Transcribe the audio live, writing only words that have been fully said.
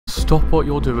stop what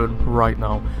you're doing right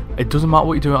now. It doesn't matter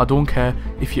what you're doing, I don't care.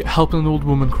 If you're helping an old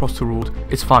woman cross the road,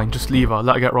 it's fine, just leave her,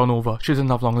 let her get run over. She doesn't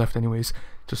have long left anyways.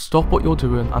 Just stop what you're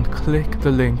doing and click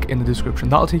the link in the description.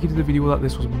 That'll take you to the video that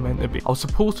this was meant to be. I was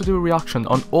supposed to do a reaction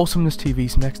on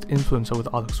AwesomenessTV's Next Influencer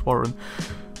with Alex Warren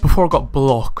before I got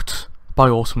blocked by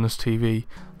AwesomenessTV.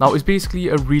 Now, it's basically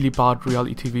a really bad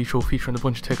reality TV show featuring a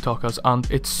bunch of TikTokers, and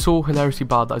it's so hilariously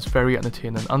bad that it's very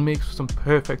entertaining and makes for some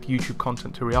perfect YouTube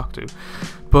content to react to.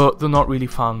 But they're not really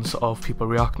fans of people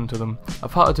reacting to them.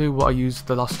 I've had to do what I used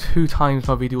the last 2 times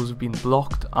my videos have been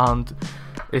blocked, and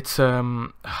it's a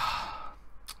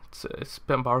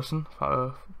bit embarrassing.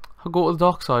 I go to the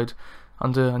dark side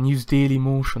and use Daily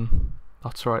Motion.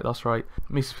 That's right. It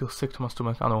makes me feel sick to my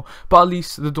stomach, I know. But at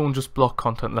least they don't just block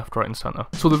content left, right and centre.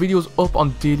 So the video's up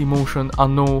on Daily Motion. I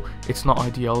know it's not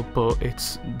ideal, but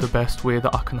it's the best way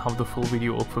that I can have the full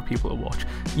video up for people to watch.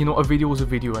 You know, a video is a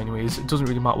video anyways. It doesn't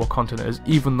really matter what content it is,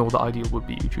 even though the ideal would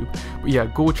be YouTube. But yeah,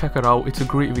 go check it out. It's a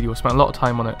great video. I spent a lot of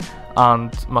time on it,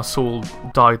 and my soul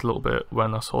died a little bit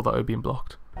when I saw that it had been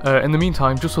blocked. In the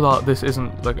meantime, just so that this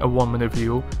isn't like a 1-minute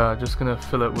video, just gonna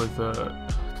fill it with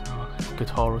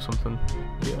guitar or something.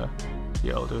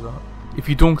 Yeah, I'll do that. If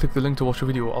you don't click the link to watch the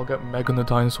video, I'll get Megan the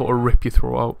Dinosaur to rip your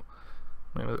throat out.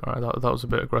 Maybe, alright, that was a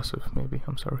bit aggressive, maybe,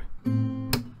 I'm sorry.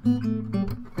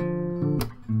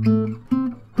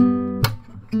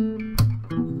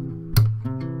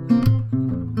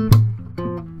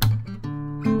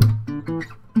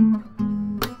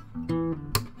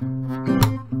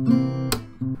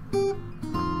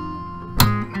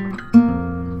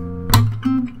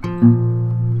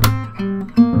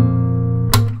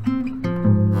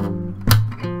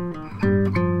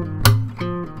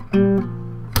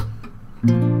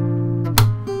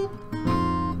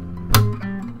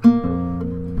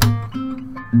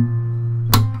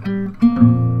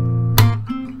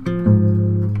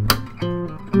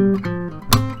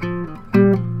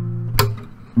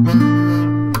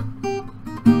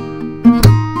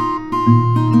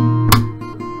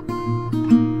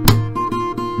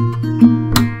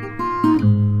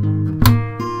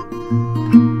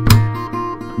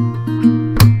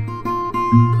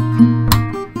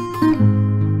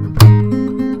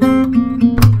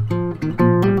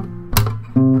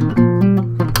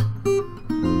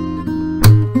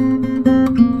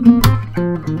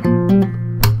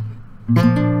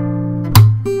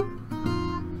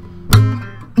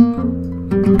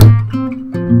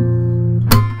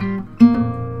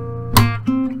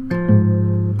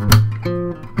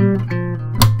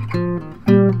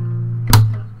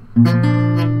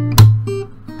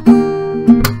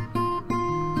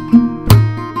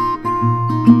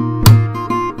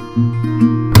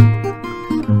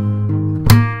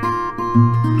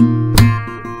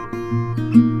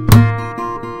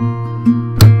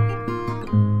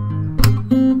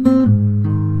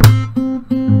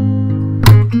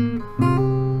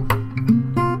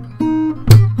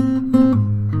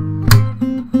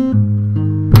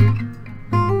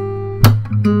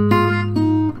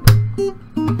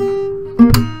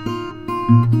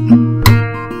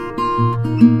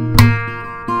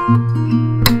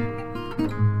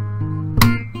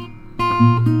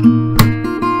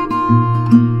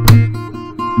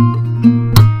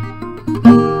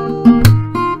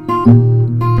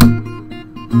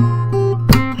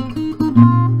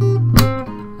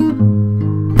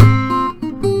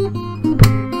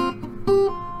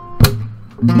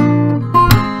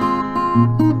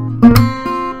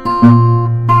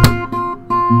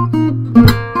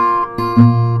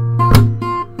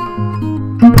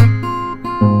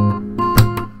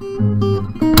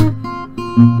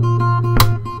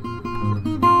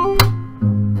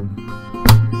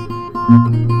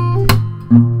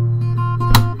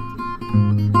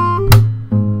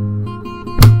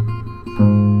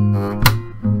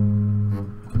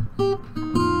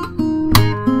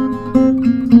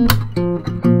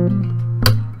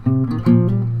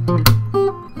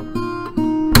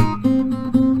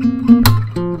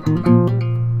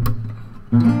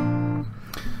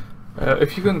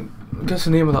 If you can guess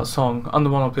the name of that song and the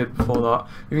one I played before that,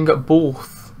 you can get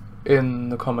both in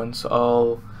the comments.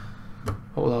 What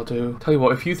will I do? Tell you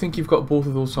what, if you think you've got both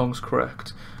of those songs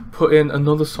correct, put in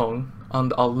another song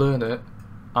and I'll learn it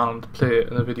and play it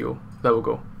in a video. There we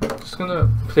go. Just gonna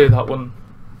play that one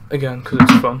again because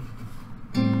it's fun.